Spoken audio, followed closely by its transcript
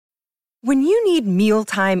When you need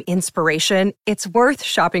mealtime inspiration, it's worth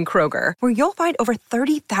shopping Kroger, where you'll find over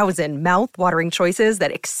 30,000 mouth-watering choices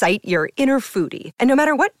that excite your inner foodie. And no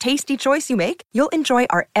matter what tasty choice you make, you'll enjoy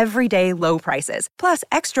our everyday low prices, plus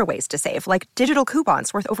extra ways to save, like digital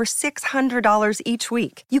coupons worth over $600 each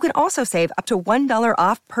week. You can also save up to $1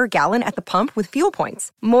 off per gallon at the pump with fuel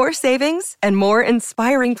points. More savings and more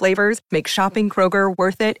inspiring flavors make shopping Kroger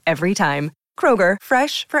worth it every time. Kroger,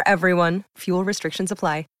 fresh for everyone. Fuel restrictions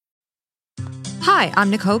apply. Hi, I'm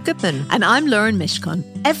Nicole Goodman. And I'm Lauren Mishcon.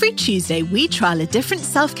 Every Tuesday, we trial a different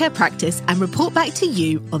self-care practice and report back to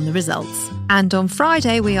you on the results. And on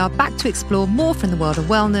Friday, we are back to explore more from the world of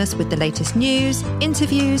wellness with the latest news,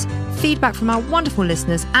 interviews, feedback from our wonderful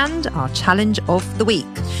listeners, and our challenge of the week.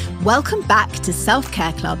 Welcome back to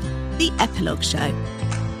Self-Care Club, the Epilogue Show.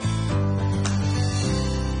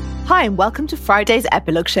 Hi, and welcome to Friday's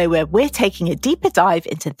Epilogue Show, where we're taking a deeper dive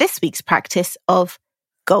into this week's practice of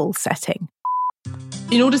goal setting.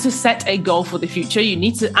 In order to set a goal for the future, you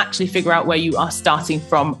need to actually figure out where you are starting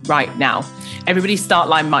from right now. Everybody's start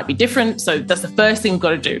line might be different, so that's the first thing we've got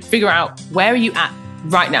to do. Figure out, where are you at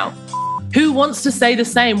right now? Who wants to stay the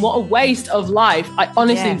same? What a waste of life. I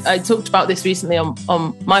talked about this recently on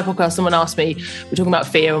my podcast. Someone asked me, we're talking about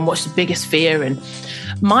fear and what's the biggest fear? And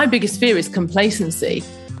my biggest fear is complacency.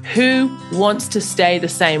 Who wants to stay the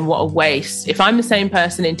same? What a waste. If I'm the same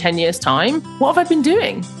person in 10 years' time, what have I been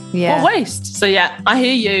doing? Yeah. What a waste. So yeah, I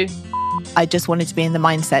hear you. I just wanted to be in the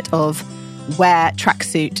mindset of wear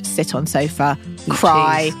tracksuit, sit on sofa,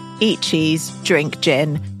 cry, eat cheese, drink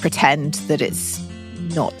gin, pretend that it's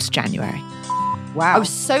not January. Wow. I was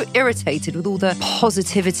so irritated with all the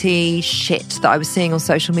positivity shit that I was seeing on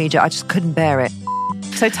social media. I just couldn't bear it.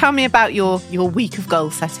 So tell me about your week of goal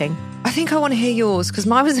setting. I think I want to hear yours because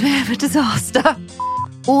mine was a bit of a disaster.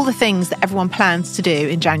 All the things that everyone plans to do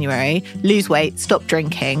in January, lose weight, stop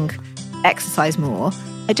drinking, exercise more.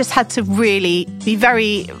 I just had to really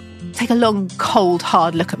take a long, cold,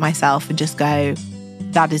 hard look at myself and just go,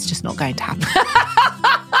 that is just not going to happen.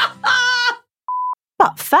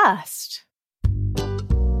 But first,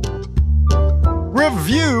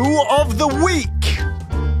 Review of the Week.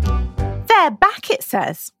 They're back, it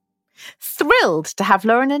says. Thrilled to have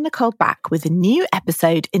Lauren and Nicole back with a new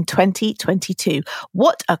episode in 2022.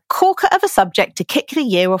 What a corker of a subject to kick the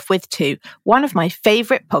year off with too. One of my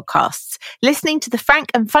favourite podcasts. Listening to the frank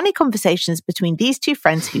and funny conversations between these two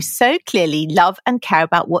friends who so clearly love and care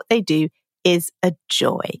about what they do is a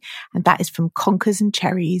joy. And that is from Conkers and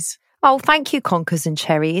Cherries. Oh, thank you, Conkers and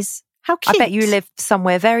Cherries. How cute. I bet you live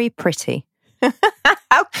somewhere very pretty.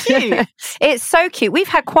 How cute. It's so cute. We've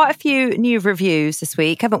had quite a few new reviews this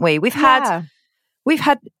week, haven't we? We've had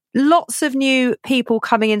lots of new people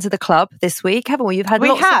coming into the club this week, haven't we?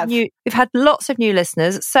 We've had lots of new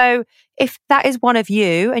listeners. So if that is one of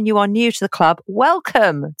you and you are new to the club,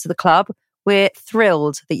 welcome to the club. We're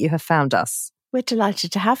thrilled that you have found us. We're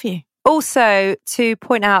delighted to have you. Also, to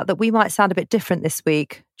point out that we might sound a bit different this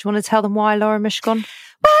week. Do you want to tell them why, Laura Mishcon?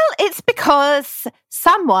 Well, it's because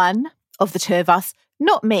someone of the two of us,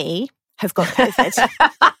 not me, has got COVID.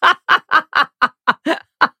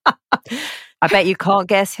 I bet you can't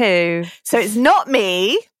guess who. So it's not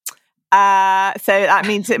me. So that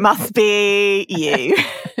means it must be you.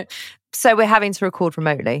 So we're having to record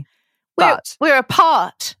remotely. We're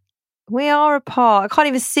apart. We are apart. I can't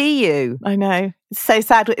even see you. I know. It's so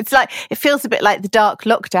sad. It feels a bit like the dark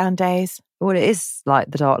lockdown days. Well, it is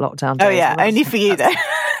like the dark lockdown days. Oh yeah, only for you though.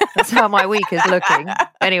 That's how my week is looking.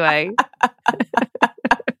 Anyway.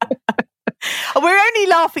 We're only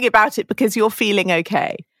laughing about it because you're feeling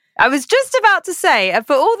okay. I was just about to say,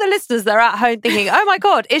 for all the listeners that are at home thinking, oh my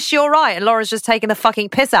God, is she all right? And Laura's just taking the fucking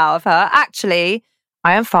piss out of her. Actually,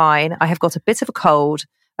 I am fine. I have got a bit of a cold,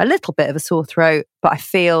 a little bit of a sore throat, but I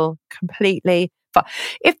feel completely fine.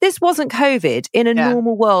 If this wasn't COVID, in a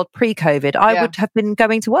normal world pre-COVID, I would have been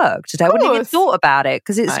going to work today. I wouldn't even thought about it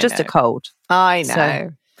because it's just a cold. I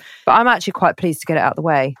know. But I'm actually quite pleased to get it out of the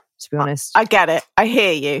way, to be honest. I get it. I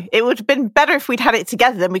hear you. It would have been better if we'd had it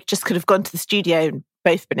together, then we just could have gone to the studio and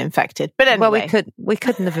both been infected. But anyway. Well, we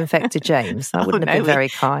couldn't have infected James. That wouldn't have been very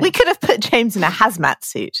kind. We could have put James in a hazmat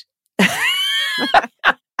suit.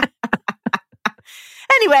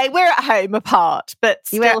 Anyway, we're at home apart, but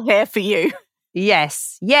still here for you.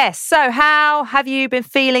 Yes. So how have you been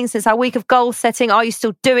feeling since our week of goal setting? Are you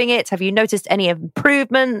still doing it? Have you noticed any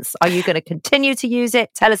improvements? Are you going to continue to use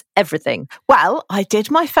it? Tell us everything. Well, I did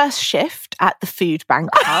my first shift at the food bank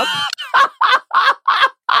hub.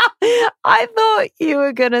 I thought you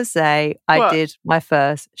were going to say I did my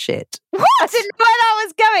first shit. What? I didn't know where that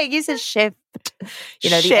was going. You said shift. You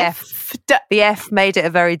know, shift. The F made it a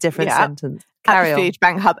very different sentence. at the Food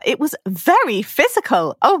Bank Hub. It was very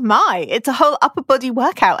physical. Oh my, it's a whole upper body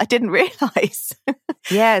workout. I didn't realise.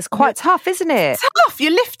 Yeah, it's quite tough, isn't it? Tough.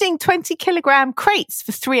 You're lifting 20 kilogram crates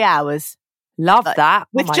for 3 hours. Love that.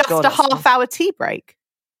 With just a half-hour tea break.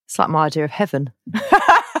 It's like my idea of heaven.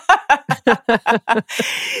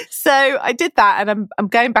 So I did that, and I'm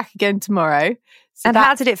going back again tomorrow. So and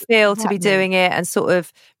how did it feel to be doing it and sort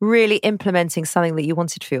of really implementing something that you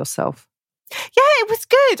wanted for yourself? Yeah, it was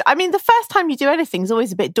good. I mean, the first time you do anything is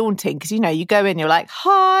always a bit daunting because, you go in, you're like,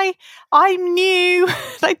 hi, I'm new.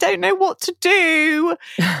 I don't know what to do.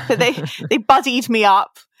 But they buddied me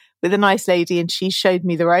up with a nice lady and she showed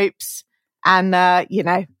me the ropes. And, I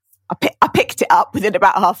picked it up within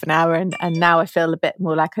about half an hour and now I feel a bit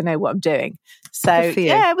more like I know what I'm doing. So,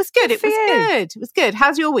 yeah, it was good. It was good.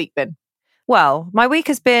 How's your week been? Well, my week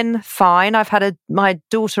has been fine. I've had my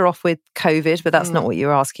daughter off with COVID, but that's not what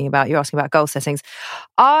you're asking about. You're asking about goal settings.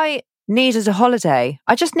 I needed a holiday.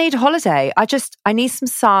 I just need a holiday. I need some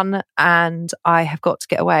sun and I have got to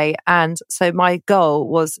get away. And so my goal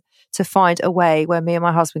was to find a way where me and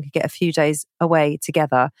my husband could get a few days away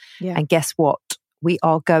together. Yeah. And guess what? We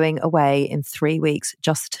are going away in 3 weeks,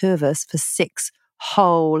 just the two of us, for 6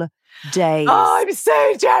 whole days. Oh, I'm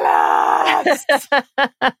so jealous.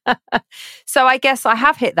 So I guess I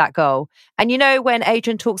have hit that goal. And when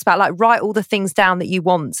Adrian talks about like write all the things down that you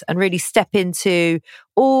want and really step into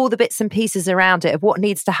all the bits and pieces around it of what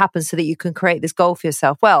needs to happen so that you can create this goal for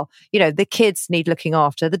yourself. Well, the kids need looking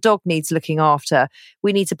after, the dog needs looking after,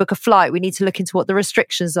 we need to book a flight, we need to look into what the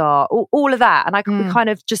restrictions are, all of that. And we kind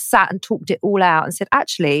of just sat and talked it all out and said,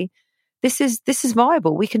 actually, this is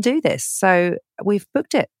viable. We can do this. So we've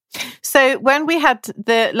booked it. So when we had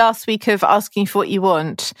the last week of asking for what you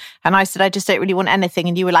want, and I said, I just don't really want anything.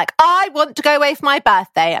 And you were like, I want to go away for my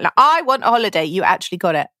birthday. And I want a holiday. You actually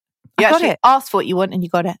got it. You actually asked for what you want and you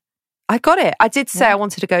got it. I got it. I did say I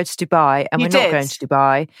wanted to go to Dubai and we're not going to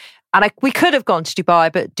Dubai. And we could have gone to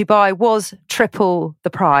Dubai, but Dubai was triple the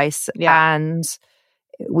price. Yeah. And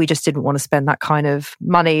we just didn't want to spend that kind of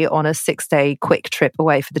money on a 6-day quick trip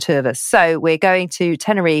away for the two of us. So we're going to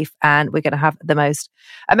Tenerife and we're going to have the most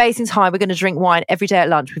amazing time. We're going to drink wine every day at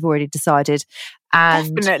lunch. We've already decided.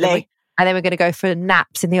 And definitely. And then we're going to go for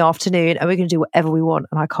naps in the afternoon and we're going to do whatever we want.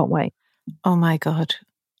 And I can't wait. Oh my God.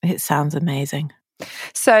 It sounds amazing.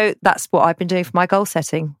 So that's what I've been doing for my goal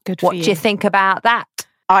setting. Good for you. What do you think about that?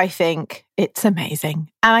 I think it's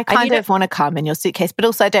amazing. And I kind of want to come in your suitcase, but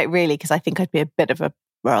also I don't really because I think I'd be a bit of a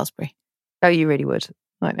raspberry. Oh, you really would.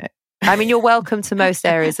 I know. I mean, you're welcome to most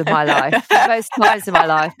areas of my life, most times in my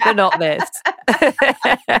life, but not this.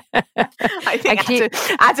 I think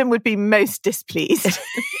Adam would be most displeased.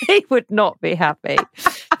 He would not be happy.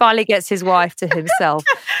 Finally gets his wife to himself.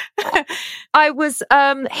 I was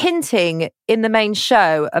hinting in the main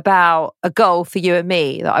show about a goal for you and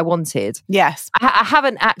me that I wanted. Yes. I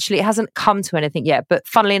haven't actually, it hasn't come to anything yet, but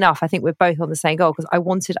funnily enough, I think we're both on the same goal because I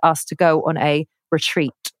wanted us to go on a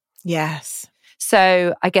retreat. Yes.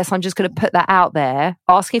 So I guess I'm just going to put that out there,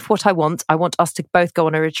 asking for what I want. I want us to both go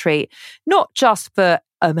on a retreat, not just for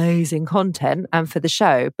amazing content and for the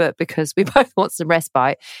show, but because we both want some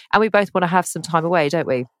respite and we both want to have some time away, don't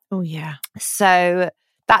we? Oh, yeah. So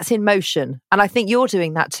that's in motion. And I think you're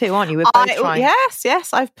doing that too, aren't you? We're both trying.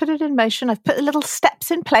 Yes. I've put it in motion. I've put the little steps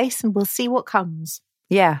in place and we'll see what comes.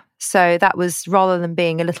 Yeah. So that was rather than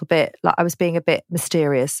being a little bit like I was being a bit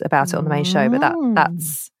mysterious about it on the main show, but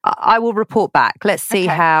that's I will report back. Let's see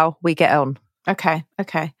how we get on. Okay.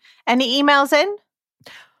 Any emails in?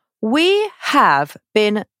 We have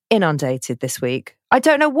been inundated this week. I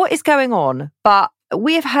don't know what is going on, but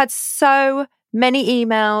we have had so many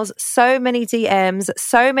emails, so many DMs,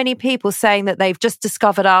 so many people saying that they've just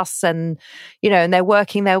discovered us and, and they're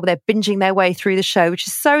binging their way through the show, which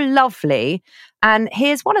is so lovely. And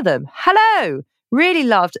here's one of them. Hello. Really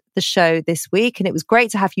loved the show this week and it was great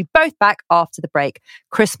to have you both back after the break.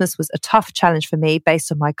 Christmas was a tough challenge for me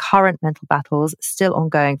based on my current mental battles still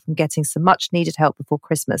ongoing from getting some much needed help before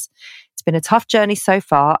Christmas. It's been a tough journey so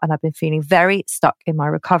far and I've been feeling very stuck in my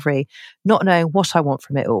recovery, not knowing what I want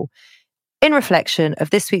from it all. In reflection of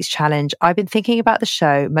this week's challenge, I've been thinking about the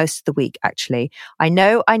show most of the week, actually. I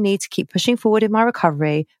know I need to keep pushing forward in my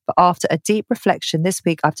recovery, but after a deep reflection this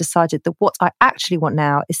week, I've decided that what I actually want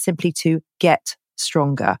now is simply to get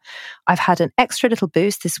stronger. I've had an extra little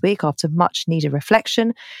boost this week after much needed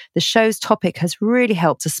reflection. The show's topic has really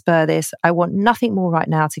helped to spur this. I want nothing more right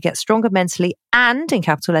now to get stronger mentally and, in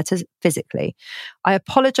capital letters, physically. I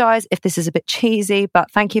apologize if this is a bit cheesy,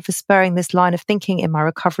 but thank you for spurring this line of thinking in my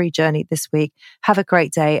recovery journey this week. Have a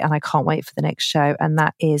great day and I can't wait for the next show. And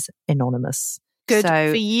that is anonymous. Good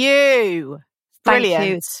for you. Brilliant. Thank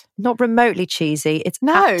you. It's not remotely cheesy. It's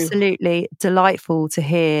No. absolutely delightful to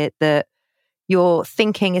hear that your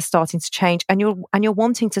thinking is starting to change and you're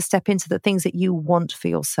wanting to step into the things that you want for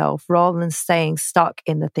yourself rather than staying stuck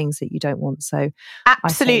in the things that you don't want. So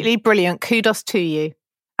absolutely brilliant. Kudos to you.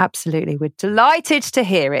 Absolutely. We're delighted to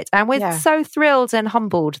hear it. And we're so thrilled and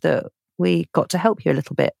humbled that we got to help you a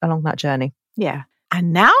little bit along that journey. Yeah.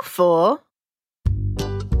 And now for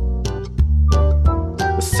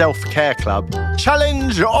The Self-Care Club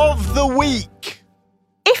Challenge of the Week.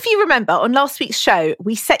 If you remember, on last week's show,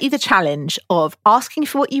 we set you the challenge of asking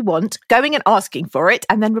for what you want, going and asking for it,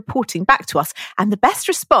 and then reporting back to us. And the best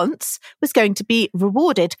response was going to be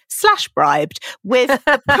rewarded/bribed with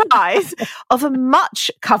the prize of a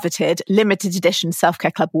much coveted limited edition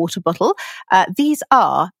Self-Care Club water bottle. These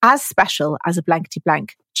are as special as a blankety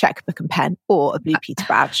blank checkbook and pen or a Blue Peter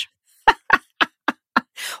badge.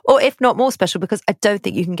 Or if not more special, because I don't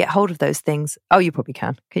think you can get hold of those things. Oh, you probably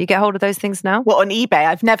can. Can you get hold of those things now? Well, on eBay,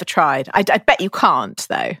 I've never tried. I bet you can't,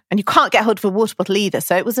 though. And you can't get hold of a water bottle either.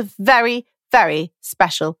 So it was a very, very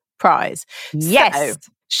special prize. Yes.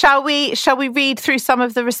 So, shall we read through some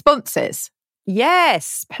of the responses?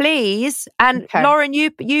 Yes, please. And Okay. Lauren,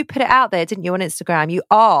 you put it out there, didn't you, on Instagram? You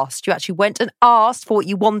actually went and asked for what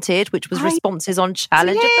you wanted, which was responses on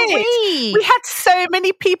Challenge of the Week. We had so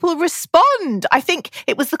many people respond. I think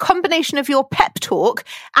it was the combination of your pep talk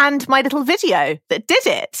and my little video that did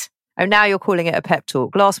it. Oh, now you're calling it a pep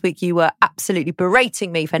talk. Last week you were absolutely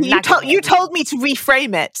berating me for nagging You told me to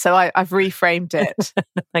reframe it, so I've reframed it.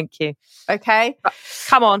 Thank you. Okay.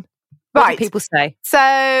 Come on. What Right. do people say?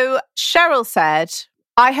 So Cheryl said,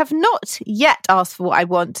 I have not yet asked for what I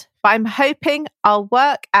want, but I'm hoping I'll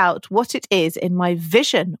work out what it is in my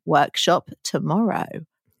vision workshop tomorrow.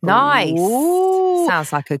 Nice. Ooh.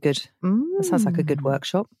 Sounds like a good. That sounds like a good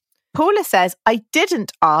workshop. Paula says, I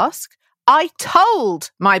didn't ask. I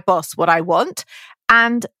told my boss what I want,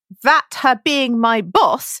 and that her being my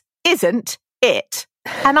boss isn't it.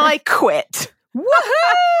 And I quit.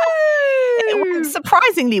 It went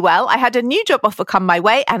surprisingly well. I had a new job offer come my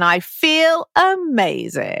way and I feel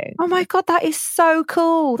amazing. Oh my God, that is so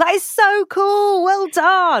cool. That is so cool. Well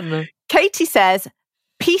done. Katie says,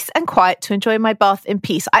 peace and quiet to enjoy my bath in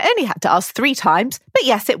peace. I only had to ask 3 times, but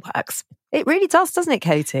yes, it works. It really does, doesn't it,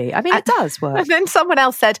 Katie? I mean, it does work. And then someone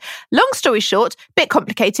else said, long story short, bit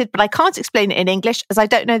complicated, but I can't explain it in English as I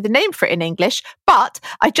don't know the name for it in English. But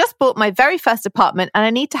I just bought my very first apartment and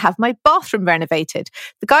I need to have my bathroom renovated.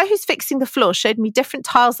 The guy who's fixing the floor showed me different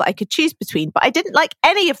tiles that I could choose between, but I didn't like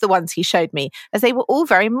any of the ones he showed me as they were all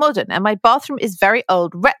very modern and my bathroom is very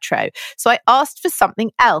old retro. So I asked for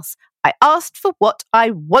something else. I asked for what I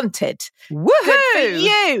wanted. Woohoo! Good for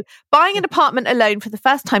you. Buying an apartment alone for the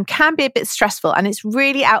first time can be a bit stressful and it's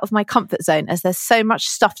really out of my comfort zone as there's so much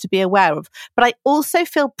stuff to be aware of. But I also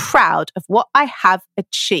feel proud of what I have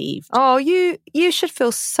achieved. Oh, you should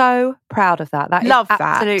feel so proud of that. That Love is that.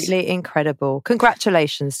 absolutely incredible.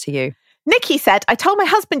 Congratulations to you. Nikki said, I told my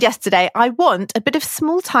husband yesterday I want a bit of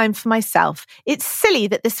small time for myself. It's silly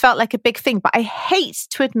that this felt like a big thing, but I hate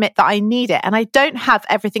to admit that I need it and I don't have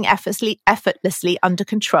everything effortlessly under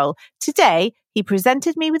control. Today, he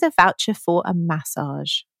presented me with a voucher for a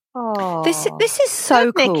massage. Oh, this is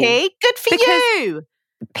so Good, cool. Nikki. Good for you.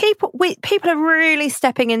 People are really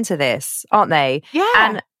stepping into this, aren't they? Yeah.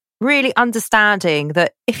 And really understanding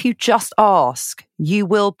that if you just ask, you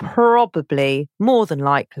will probably, more than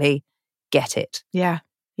likely, get it. Yeah.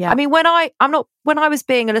 I mean, when I was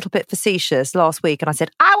being a little bit facetious last week and I said,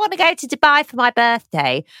 I want to go to Dubai for my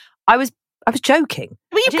birthday, I was joking.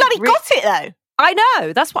 Well, you bloody got it though. I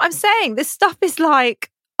know. That's what I'm saying. This stuff is like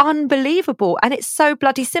unbelievable and it's so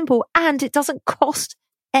bloody simple and it doesn't cost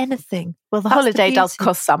anything. Well, the That's holiday the does beauty.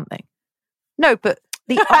 cost something. No, but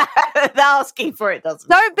the asking for it doesn't.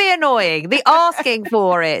 don't be annoying. The asking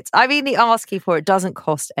for it. I mean, the asking for it doesn't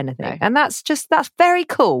cost anything. No. And that's very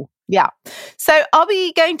cool. Yeah. So are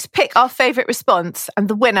we going to pick our favourite response and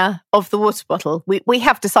the winner of the water bottle? We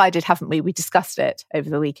have decided, haven't we? We discussed it over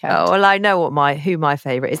the weekend. Oh, well, I know who my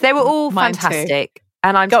favourite is. They were all Mine fantastic.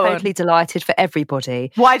 And I'm Go totally delighted for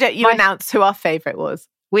everybody. Why don't you announce who our favourite was?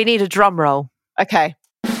 We need a drum roll. Okay.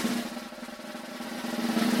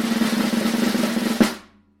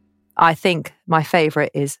 I think my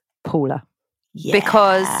favourite is Paula. Yeah.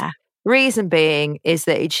 Because reason being is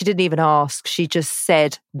that she didn't even ask. She just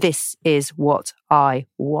said, this is what I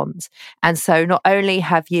want. And so not only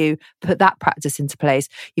have you put that practice into place,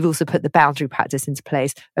 you've also put the boundary practice into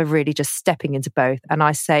place of really just stepping into both. And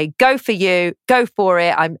I say, go for you, go for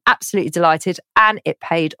it. I'm absolutely delighted. And it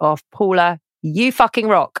paid off. Paula, you fucking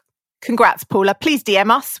rock. Congrats, Paula. Please DM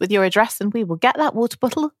us with your address and we will get that water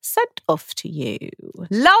bottle sent off to you.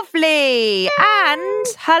 Lovely. And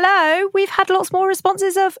hello, we've had lots more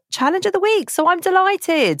responses of Challenge of the Week, so I'm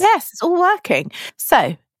delighted. Yes, it's all working.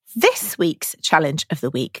 So this week's Challenge of the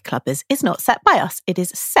Week, Clubbers, is not set by us. It is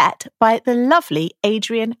set by the lovely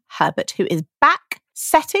Adrian Herbert, who is back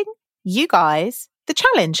setting you guys the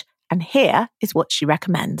challenge. And here is what she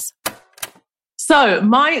recommends. So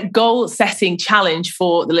my goal setting challenge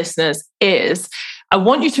for the listeners is I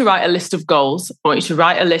want you to write a list of goals. I want you to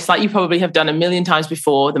write a list like you probably have done a million times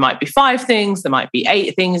before. There might be 5 things, there might be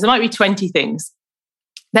 8 things, there might be 20 things.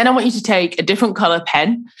 Then I want you to take a different color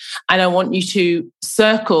pen and I want you to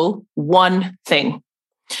circle one thing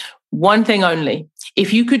only.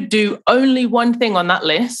 If you could do only one thing on that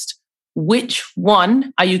list, which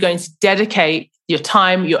one are you going to dedicate your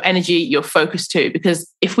time, your energy, your focus to?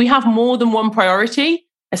 Because if we have more than one priority,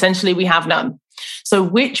 essentially we have none. So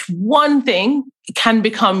which one thing can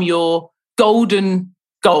become your golden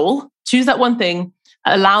goal? Choose that one thing,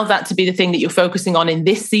 allow that to be the thing that you're focusing on in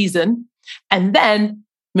this season, and then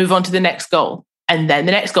move on to the next goal. And then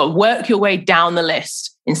the next goal. Work your way down the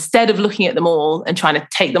list instead of looking at them all and trying to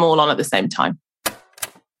take them all on at the same time.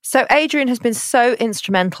 So Adrian has been so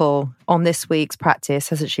instrumental on this week's practice,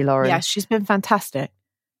 hasn't she, Lauren? Yeah, she's been fantastic.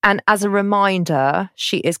 And as a reminder,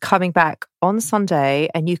 she is coming back on Sunday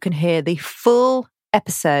and you can hear the full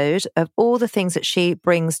episode of all the things that she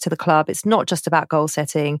brings to the club. It's not just about goal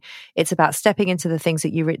setting. It's about stepping into the things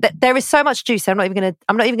that you there is so much juice. I'm not even going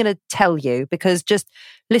to tell you, because just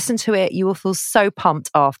listen to it. You will feel so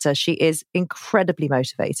pumped after. She is incredibly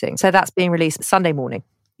motivating. So that's being released Sunday morning.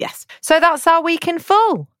 Yes. So that's our week in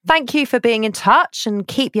full. Thank you for being in touch and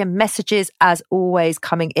keep your messages as always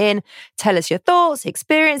coming in. Tell us your thoughts,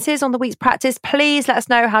 experiences on the week's practice. Please let us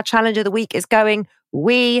know how Challenge of the Week is going.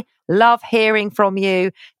 We love hearing from you.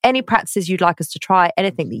 Any practices you'd like us to try,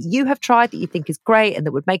 anything that you have tried that you think is great and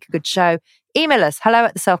that would make a good show, email us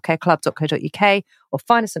hello@theselfcareclub.co.uk or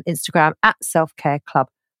find us on Instagram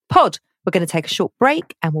 @selfcareclubpod. We're going to take a short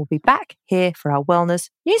break and we'll be back here for our wellness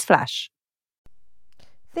newsflash.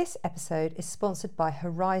 This episode is sponsored by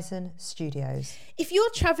Horizon Studios. If you're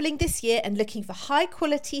travelling this year and looking for high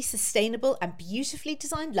quality, sustainable and beautifully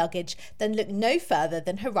designed luggage, then look no further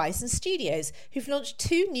than Horizon Studios, who've launched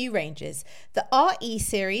 2 new ranges. The RE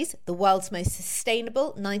series, the world's most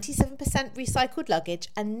sustainable 97% recycled luggage,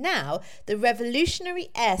 and now the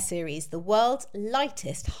revolutionary Air series, the world's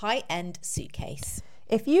lightest high-end suitcase.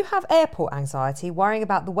 If you have airport anxiety, worrying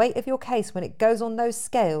about the weight of your case when it goes on those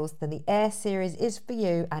scales, then the Air series is for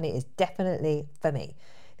you, and it is definitely for me.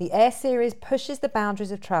 The Air series pushes the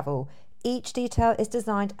boundaries of travel. Each detail is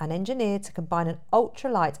designed and engineered to combine an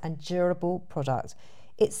ultralight and durable product.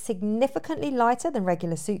 It's significantly lighter than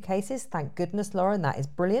regular suitcases. Thank goodness, Lauren, that is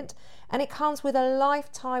brilliant. And it comes with a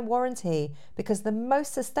lifetime warranty, because the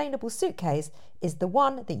most sustainable suitcase is the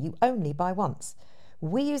one that you only buy once.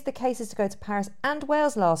 We used the cases to go to Paris and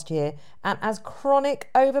Wales last year, and as chronic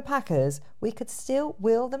overpackers, we could still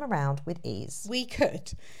wheel them around with ease. We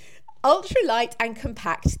could. Ultra light and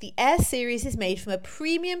compact, the Air series is made from a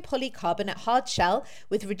premium polycarbonate hard shell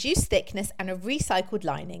with reduced thickness and a recycled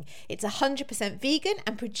lining. It's 100% vegan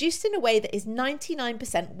and produced in a way that is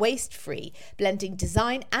 99% waste-free, blending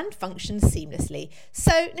design and function seamlessly.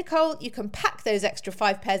 So, Nicole, you can pack those extra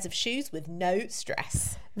 5 pairs of shoes with no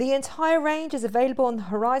stress. The entire range is available on the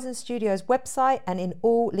Horizon Studios website and in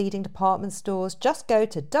all leading department stores. Just go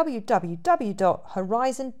to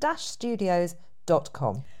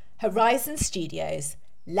www.horizon-studios.com. Horizon Studios.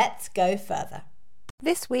 Let's go further.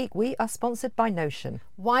 This week we are sponsored by Notion.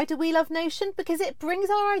 Why do we love Notion? Because it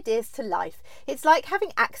brings our ideas to life. It's like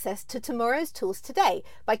having access to tomorrow's tools today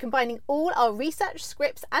by combining all our research,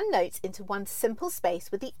 scripts and notes into one simple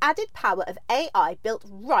space with the added power of AI built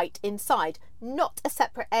right inside, not a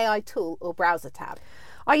separate AI tool or browser tab.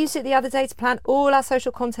 I used it the other day to plan all our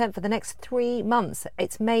social content for the next 3 months.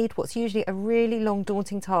 It's made what's usually a really long,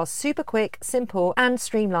 daunting task super quick, simple and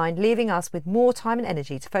streamlined, leaving us with more time and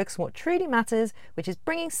energy to focus on what truly matters, which is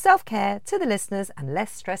bringing self-care to the listeners and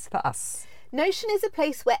less stress for us. Notion is a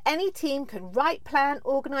place where any team can write, plan,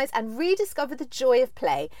 organise and rediscover the joy of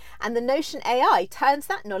play, and the Notion AI turns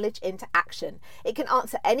that knowledge into action. It can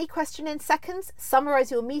answer any question in seconds,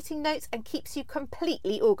 summarise your meeting notes and keeps you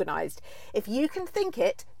completely organised. If you can think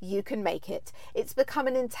it, you can make it. It's become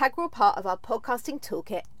an integral part of our podcasting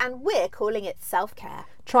toolkit and we're calling it self-care.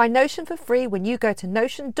 Try Notion for free when you go to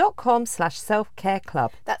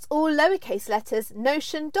notion.com/selfcareclub. That's all lowercase letters,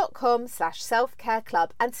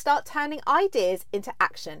 notion.com/selfcareclub, and start turning ideas into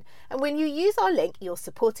action. And when you use our link, you're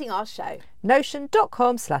supporting our show.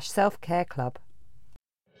 Notion.com/selfcareclub.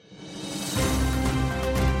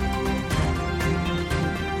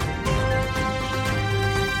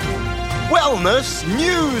 Wellness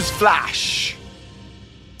News Flash.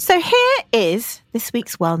 So here is this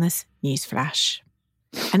week's Wellness News Flash.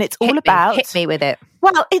 And it's all about... Hit me with it.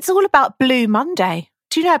 Well, it's all about Blue Monday.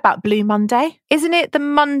 Do you know about Blue Monday? Isn't it the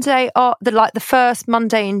Monday, or the first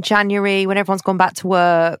Monday in January when everyone's gone back to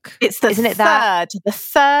work? It's the the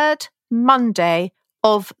third Monday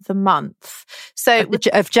of the month. So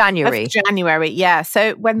of January. Of January, yeah.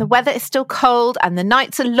 So when the weather is still cold and the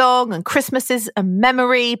nights are long and Christmas is a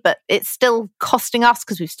memory, but it's still costing us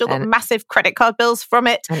because we've still got massive credit card bills from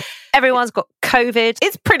it. And everyone's got COVID.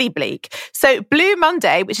 It's pretty bleak. So Blue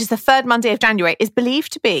Monday, which is the third Monday of January, is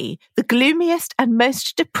believed to be the gloomiest and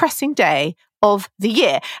most depressing day of the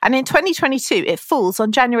year. And in 2022, it falls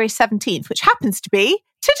on January 17th, which happens to be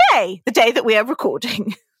today, the day that we are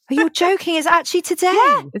recording. You're joking, it's actually today.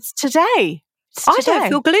 Yeah, it's today. I don't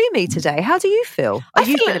feel gloomy today. How do you feel?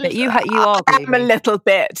 You feel a bit. You are gloomy. I'm a little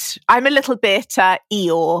bit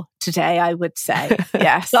Eeyore today, I would say.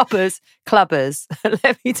 Yes. Clubbers.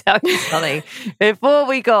 Let me tell you something. Before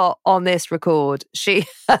we got on this record, she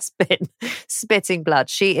has been spitting blood.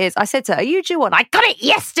 She is. I said to her, "Are you due one?" "I got it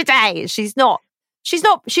yesterday." She's not.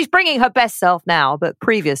 She's bringing her best self now, but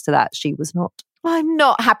previous to that, she was not. I'm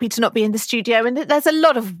not happy to not be in the studio, and there's a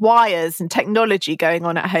lot of wires and technology going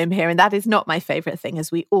on at home here, and that is not my favourite thing,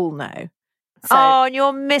 as we all know. So, and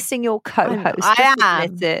you're missing your co-host. I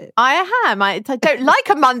am. I don't like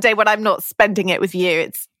a Monday when I'm not spending it with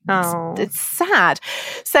you. It's sad.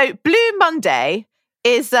 So Blue Monday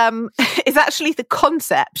is actually the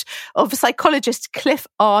concept of psychologist Cliff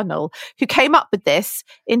Arnold, who came up with this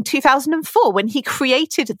in 2004 when he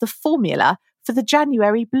created the formula for the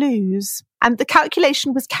January blues. And the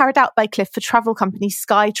calculation was carried out by Cliff for travel company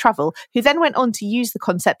Sky Travel, who then went on to use the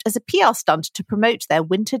concept as a PR stunt to promote their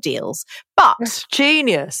winter deals. But that's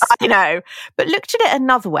genius. I know. But looked at it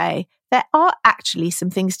another way, there are actually some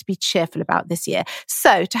things to be cheerful about this year.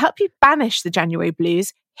 So to help you banish the January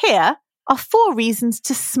blues, here are 4 reasons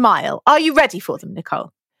to smile. Are you ready for them,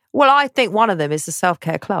 Nicole? Well, I think one of them is the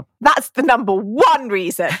self-care club. That's the number 1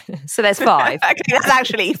 reason. So there's 5. Okay, that's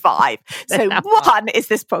actually 5. So 1 is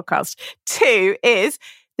this podcast. 2 is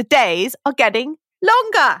the days are getting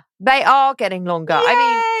longer. They are getting longer. Yay! I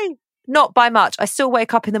mean, not by much. I still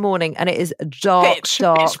wake up in the morning and it is dark.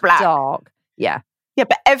 Yeah. Yeah,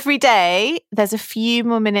 but every day there's a few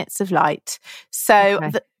more minutes of light. So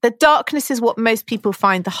the darkness is what most people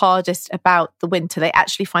find the hardest about the winter. They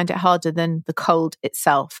actually find it harder than the cold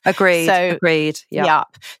itself. Agreed. Yep. Yep.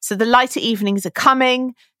 So the lighter evenings are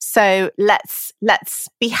coming. So let's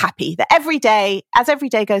be happy that every day, as every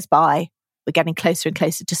day goes by, we're getting closer and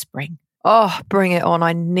closer to spring. Oh, bring it on.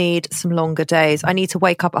 I need some longer days. I need to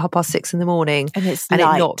wake up at 6:30 in the morning and it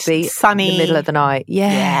not be sunny in the middle of the night.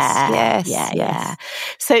 Yes.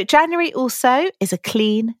 So January also is a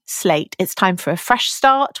clean slate. It's time for a fresh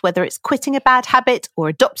start, whether it's quitting a bad habit or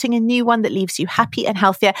adopting a new one that leaves you happy and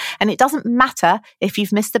healthier. And it doesn't matter if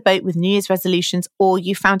you've missed the boat with New Year's resolutions or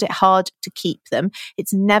you found it hard to keep them.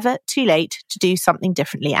 It's never too late to do something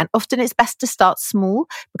differently. And often it's best to start small,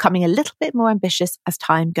 becoming a little bit more ambitious as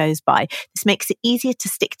time goes by. This makes it easier to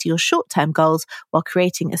stick to your short-term goals while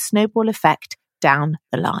creating a snowball effect down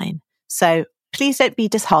the line. So please don't be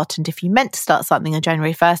disheartened if you meant to start something on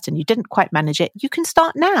January 1st and you didn't quite manage it. You can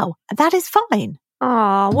start now, and that is fine.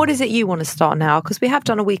 What is it you want to start now? Because we have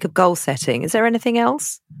done a week of goal setting. Is there anything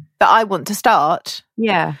else that I want to start?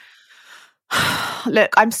 Yeah.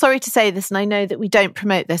 Look, I'm sorry to say this, and I know that we don't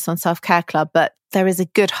promote this on Self-Care Club, but there is a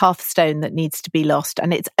good half stone that needs to be lost,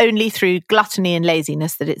 and it's only through gluttony and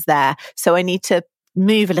laziness that it's there. So I need to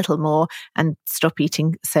move a little more and stop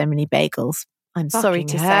eating so many bagels. I'm sorry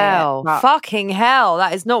to say it. Fucking hell.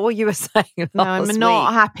 That is not what you were saying last week.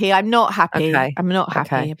 Not happy. I'm not happy. Okay. I'm not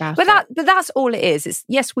happy about it. But that's all it is. It's,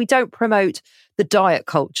 yes, we don't promote the diet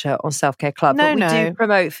culture on Self-Care Club, but we do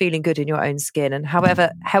promote feeling good in your own skin. And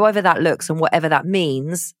however that looks and whatever that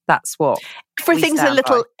means, that's what everything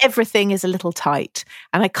is a little tight.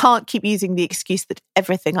 And I can't keep using the excuse that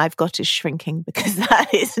everything I've got is shrinking, because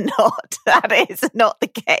that is not the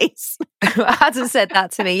case. Adam said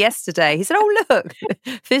that to me yesterday. He said, "Oh, look,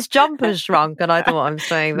 this jumper's shrunk." And I thought, I'm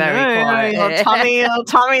saying very quiet. Your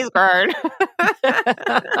tummy's grown.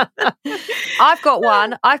 I've got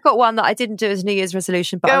one that I didn't do as a New Year's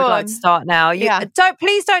resolution, but I would like to start now.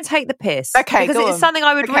 Please don't take the piss. Okay, because it's something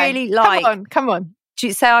I would really like. Come on. Do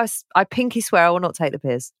you say I pinky swear I will not take the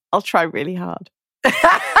piss? I'll try really hard.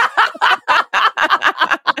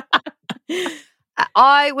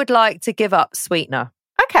 I would like to give up sweetener.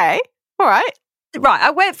 Okay. All right. Right.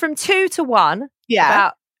 I went from 2 to 1.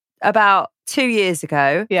 Yeah. About 2 years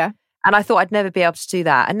ago. Yeah. And I thought I'd never be able to do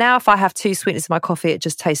that. And now if I have 2 sweeteners in my coffee, it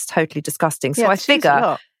just tastes totally disgusting. So I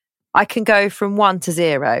figure I can go from 1 to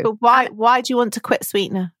 0. But why do you want to quit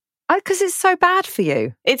sweetener? Because it's so bad for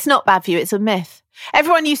you. It's not bad for you. It's a myth.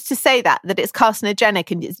 Everyone used to say that it's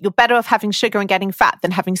carcinogenic and you're better off having sugar and getting fat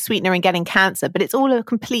than having sweetener and getting cancer. But it's all a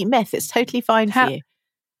complete myth. It's totally fine for you.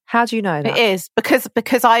 How do you know that? It is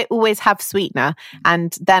because I always have sweetener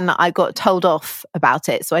and then I got told off about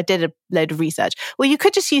it. So I did a load of research. Well, you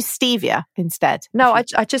could just use stevia instead. No,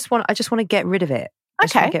 I just want to get rid of it. I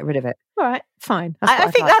just want to get rid of it. All right, fine.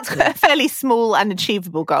 I think that's a fairly small and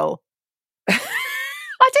achievable goal.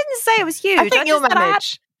 I didn't say it was huge. I think you'll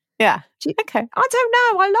manage. Yeah. Okay. I don't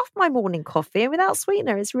know. I love my morning coffee, and without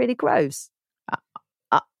sweetener, it's really gross.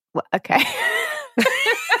 Well, okay.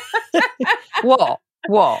 What?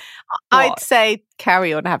 I'd say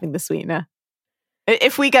carry on having the sweetener.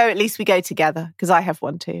 If we go, at least we go together because I have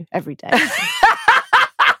one too every day.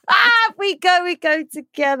 We go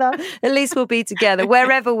together. At least we'll be together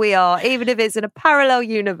wherever we are, even if it's in a parallel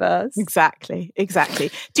universe. Exactly.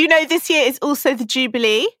 Do you know this year is also the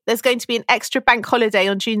Jubilee? There's going to be an extra bank holiday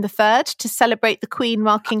on June the 3rd to celebrate the Queen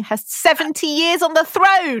marking her 70 years on the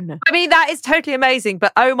throne. I mean, that is totally amazing.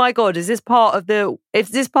 But oh my God, is this part of the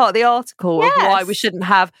article of why we shouldn't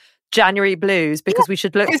have January blues because we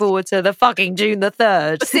should look forward to the fucking June the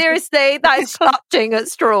 3rd? Seriously, that is clutching at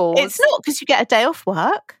straws. It's not because you get a day off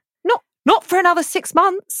work. Not for another 6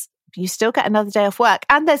 months. You still get another day off work.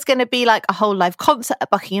 And there's going to be like a whole live concert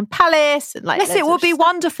at Buckingham Palace. And yes, it will be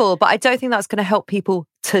wonderful, but I don't think that's going to help people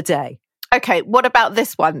today. Okay, what about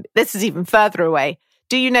this one? This is even further away.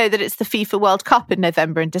 Do you know that it's the FIFA World Cup in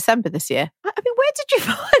November and December this year? I mean, where did you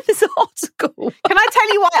find this article? Can I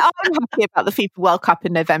tell you why I'm happy about the FIFA World Cup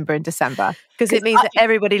in November and December? Because it means that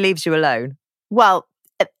everybody leaves you alone. Well,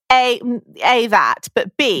 A, that,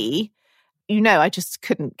 but B, I just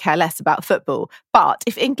couldn't care less about football. But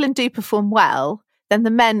if England do perform well, then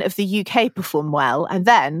the men of the UK perform well. And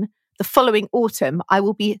then the following autumn, I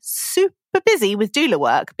will be super busy with doula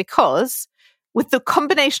work because with the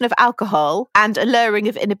combination of alcohol and a lowering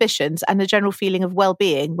of inhibitions and a general feeling of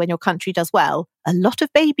well-being when your country does well, a lot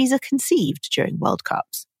of babies are conceived during World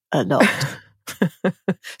Cups. A lot.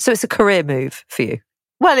 So it's a career move for you?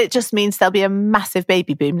 Well, it just means there'll be a massive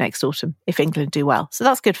baby boom next autumn if England do well. So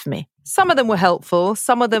that's good for me. Some of them were helpful.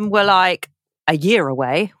 Some of them were like a year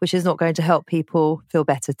away, which is not going to help people feel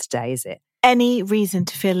better today, is it? Any reason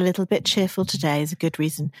to feel a little bit cheerful today is a good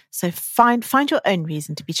reason. So find your own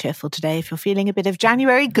reason to be cheerful today if you're feeling a bit of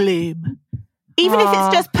January gloom. Even if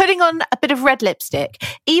it's just putting on a bit of red lipstick,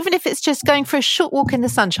 even if it's just going for a short walk in the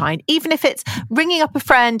sunshine, even if it's ringing up a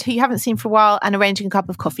friend who you haven't seen for a while and arranging a cup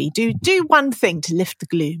of coffee, do one thing to lift the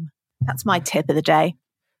gloom. That's my tip of the day.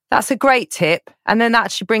 That's a great tip. And then that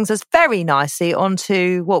actually brings us very nicely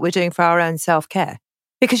onto what we're doing for our own self-care.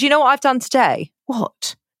 Because you know what I've done today?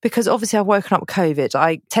 What? Because obviously I've woken up with COVID.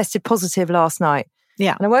 I tested positive last night.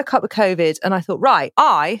 Yeah. And I woke up with COVID and I thought, right,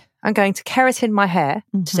 I am going to keratin my hair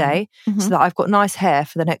today so that I've got nice hair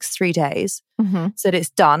for the next 3 days so that it's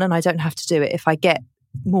done and I don't have to do it if I get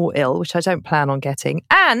more ill, which I don't plan on getting.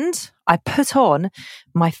 And I put on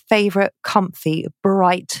my favourite comfy,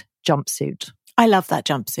 bright jumpsuit. I love that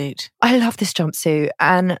jumpsuit. I love this jumpsuit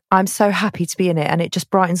and I'm so happy to be in it and it just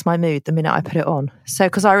brightens my mood the minute I put it on. So,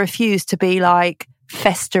 because I refuse to be like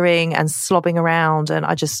festering and slobbing around and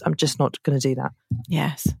I'm just not going to do that.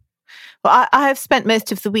 Yes. Well, I have spent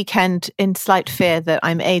most of the weekend in slight fear that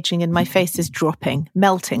I'm aging and my face is dropping,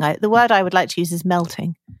 melting. The word I would like to use is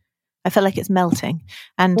melting. I feel like it's melting.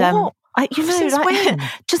 And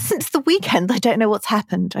just since the weekend, I don't know what's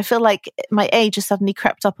happened. I feel like my age has suddenly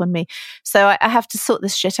crept up on me. So I have to sort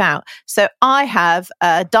this shit out. So I have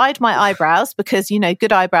dyed my eyebrows because,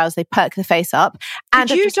 good eyebrows, they perk the face up. And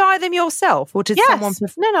did you dye them yourself or did someone?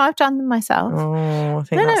 No, I've done them myself. Oh, I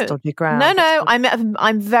think that's dodgy ground. No,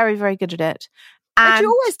 I'm very, very good at it. And do you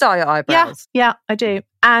always dye your eyebrows? Yeah, I do.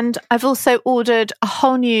 And I've also ordered a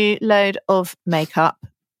whole new load of makeup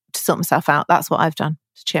to sort myself out. That's what I've done.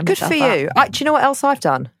 Good for you. Do you know what else I've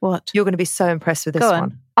done? What? You're going to be so impressed with this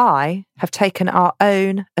one. I have taken our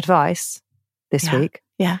own advice this week.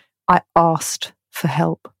 Yeah. I asked for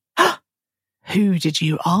help. Who did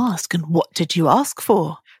you ask and what did you ask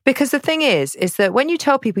for? Because the thing is that when you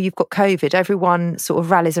tell people you've got COVID, everyone sort of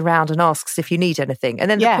rallies around and asks if you need anything. And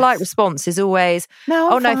then the polite response is always,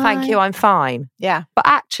 no, thank you, I'm fine. Yeah. But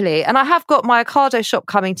actually, and I have got my Ocado shop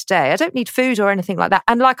coming today. I don't need food or anything like that.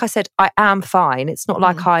 And like I said, I am fine. It's not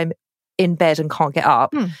like I'm in bed and can't get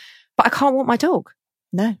up. But I can't walk my dog.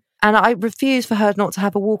 No. And I refuse for her not to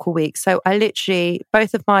have a walk a week. So I literally,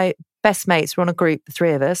 both of my best mates were on a group, the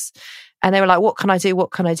three of us, And they were like, what can I do?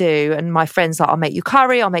 What can I do? And my friend's like, I'll make you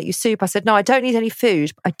curry, I'll make you soup. I said, no, I don't need any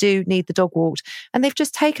food. I do need the dog walked. And they've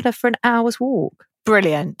just taken her for an hour's walk.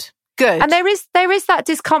 Brilliant. Good. And there is that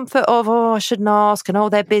discomfort of, I shouldn't ask,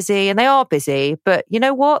 and they're busy, and they are busy. But you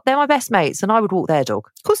know what? They're my best mates, and I would walk their dog.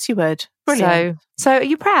 Of course you would. Brilliant. So are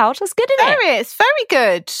you proud? That's good, isn't it? It's very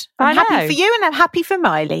good. I'm happy for you, and I'm happy for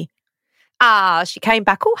Miley. She came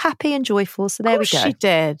back all happy and joyful. So there we go.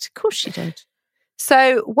 Of course she did.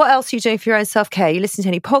 So what else are you doing for your own self-care? You listen to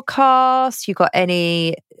any podcasts? You got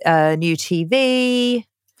any new TV?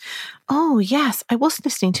 Oh, yes. I was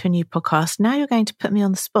listening to a new podcast. Now you're going to put me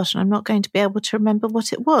on the spot and I'm not going to be able to remember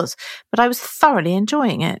what it was. But I was thoroughly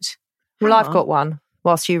enjoying it. Well, I've got one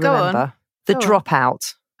whilst you remember. The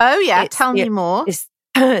Dropout. Oh, yeah. Tell me more. It's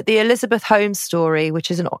the Elizabeth Holmes story,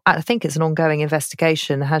 which is I think it's an ongoing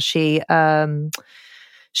investigation. She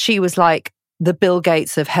was like the Bill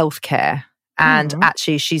Gates of healthcare. And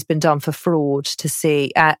actually, she's been done for fraud to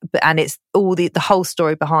see, and it's all the whole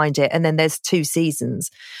story behind it. And then there's 2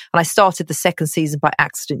 seasons. And I started the 2nd season by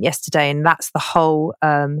accident yesterday, and that's the whole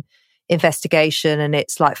investigation. And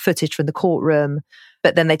it's like footage from the courtroom.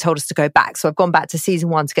 But then they told us to go back, so I've gone back to season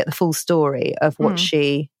 1 to get the full story of what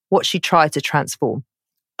she tried to transform.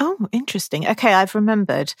 Oh, interesting. Okay, I've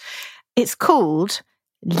remembered. It's called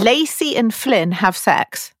Lacey and Flynn Have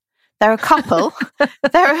Sex. They're a couple.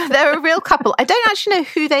 they're a real couple. I don't actually know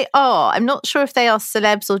who they are. I'm not sure if they are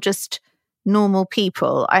celebs or just normal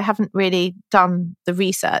people. I haven't really done the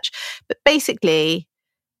research. But basically,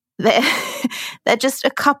 they're just a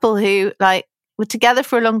couple who were together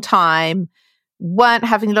for a long time, weren't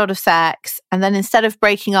having a lot of sex, and then instead of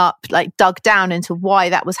breaking up, dug down into why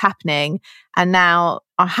that was happening, and now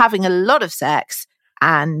are having a lot of sex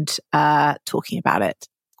and talking about it.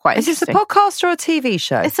 Is this a podcast or a TV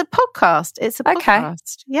show? It's a podcast. Okay.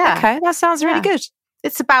 Yeah. Okay, that sounds really good.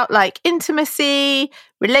 It's about intimacy,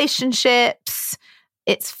 relationships.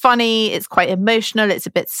 It's funny. It's quite emotional. It's a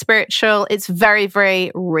bit spiritual. It's very,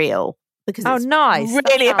 very real because it's nice.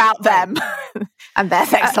 Really about them and their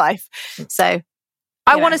sex life. So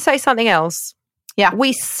I want to say something else. Yeah.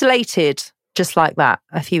 We slated Just Like That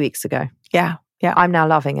a few weeks ago. Yeah. Yeah. I'm now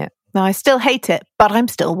loving it. No, I still hate it, but I'm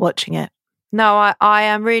still watching it. No, I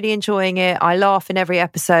am really enjoying it. I laugh in every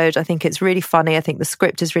episode. I think it's really funny. I think the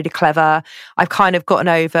script is really clever. I've kind of gotten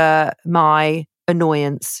over my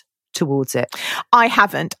annoyance towards it. I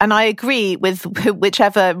haven't. And I agree with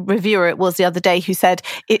whichever reviewer it was the other day who said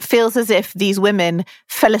it feels as if these women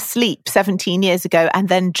fell asleep 17 years ago and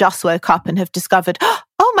then just woke up and have discovered,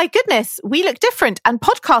 oh my goodness, we look different and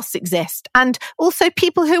podcasts exist. And also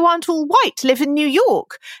people who aren't all white live in New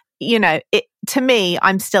York. To me,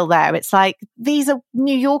 I'm still there. It's like, these are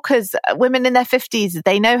New Yorkers, women in their 50s.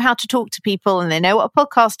 They know how to talk to people and they know what a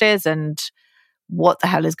podcast is and what the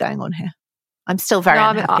hell is going on here. I'm still very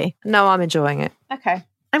unhappy. I'm enjoying it. Okay.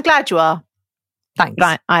 I'm glad you are. Thanks.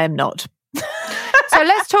 But I am not. So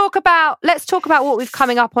let's talk about what we've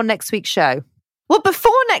coming up on next week's show. Well,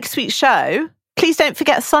 before next week's show, please don't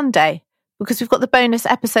forget Sunday, because we've got the bonus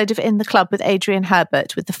episode of In the Club with Adrian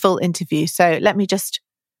Herbert with the full interview. So let me just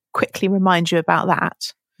quickly remind you about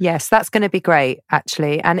that. Yes, that's going to be great,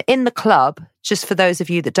 actually. And in the club, just for those of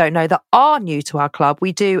you that don't know, that are new to our club,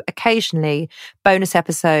 we do occasionally bonus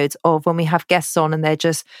episodes of when we have guests on and they're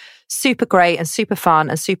just super great and super fun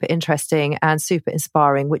and super interesting and super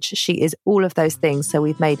inspiring, which she is all of those things. So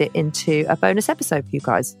we've made it into a bonus episode for you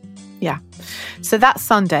guys. Yeah. So that's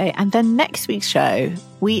Sunday. And then next week's show,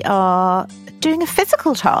 we are doing a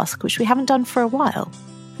physical task, which we haven't done for a while,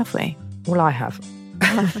 have we? Well, I have.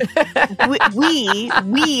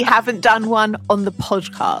 we haven't done one on the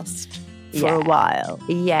podcast for a while.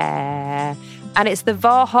 Yeah. And it's the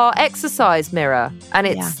Vaha exercise mirror. And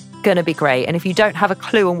it's going to be great. And if you don't have a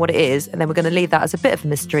clue on what it is, and then we're going to leave that as a bit of a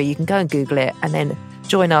mystery, you can go and Google it and then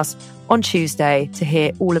join us on Tuesday to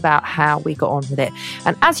hear all about how we got on with it.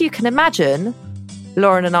 And as you can imagine,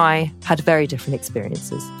 Lauren and I had very different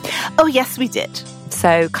experiences. Oh, yes, we did.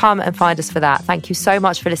 So come and find us for that. Thank you so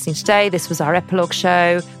much for listening today. This was our Epilogue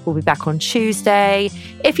show. We'll be back on Tuesday.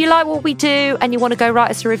 If you like what we do and you want to go write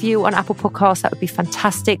us a review on Apple Podcasts, that would be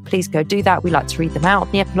fantastic. Please go do that. We like to read them out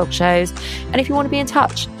on the Epilogue shows. And if you want to be in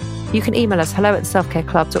touch, you can email us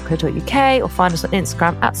hello@selfcareclub.co.uk or find us on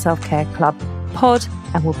Instagram @selfcareclubpod.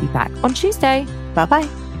 And we'll be back on Tuesday.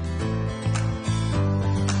 Bye-bye.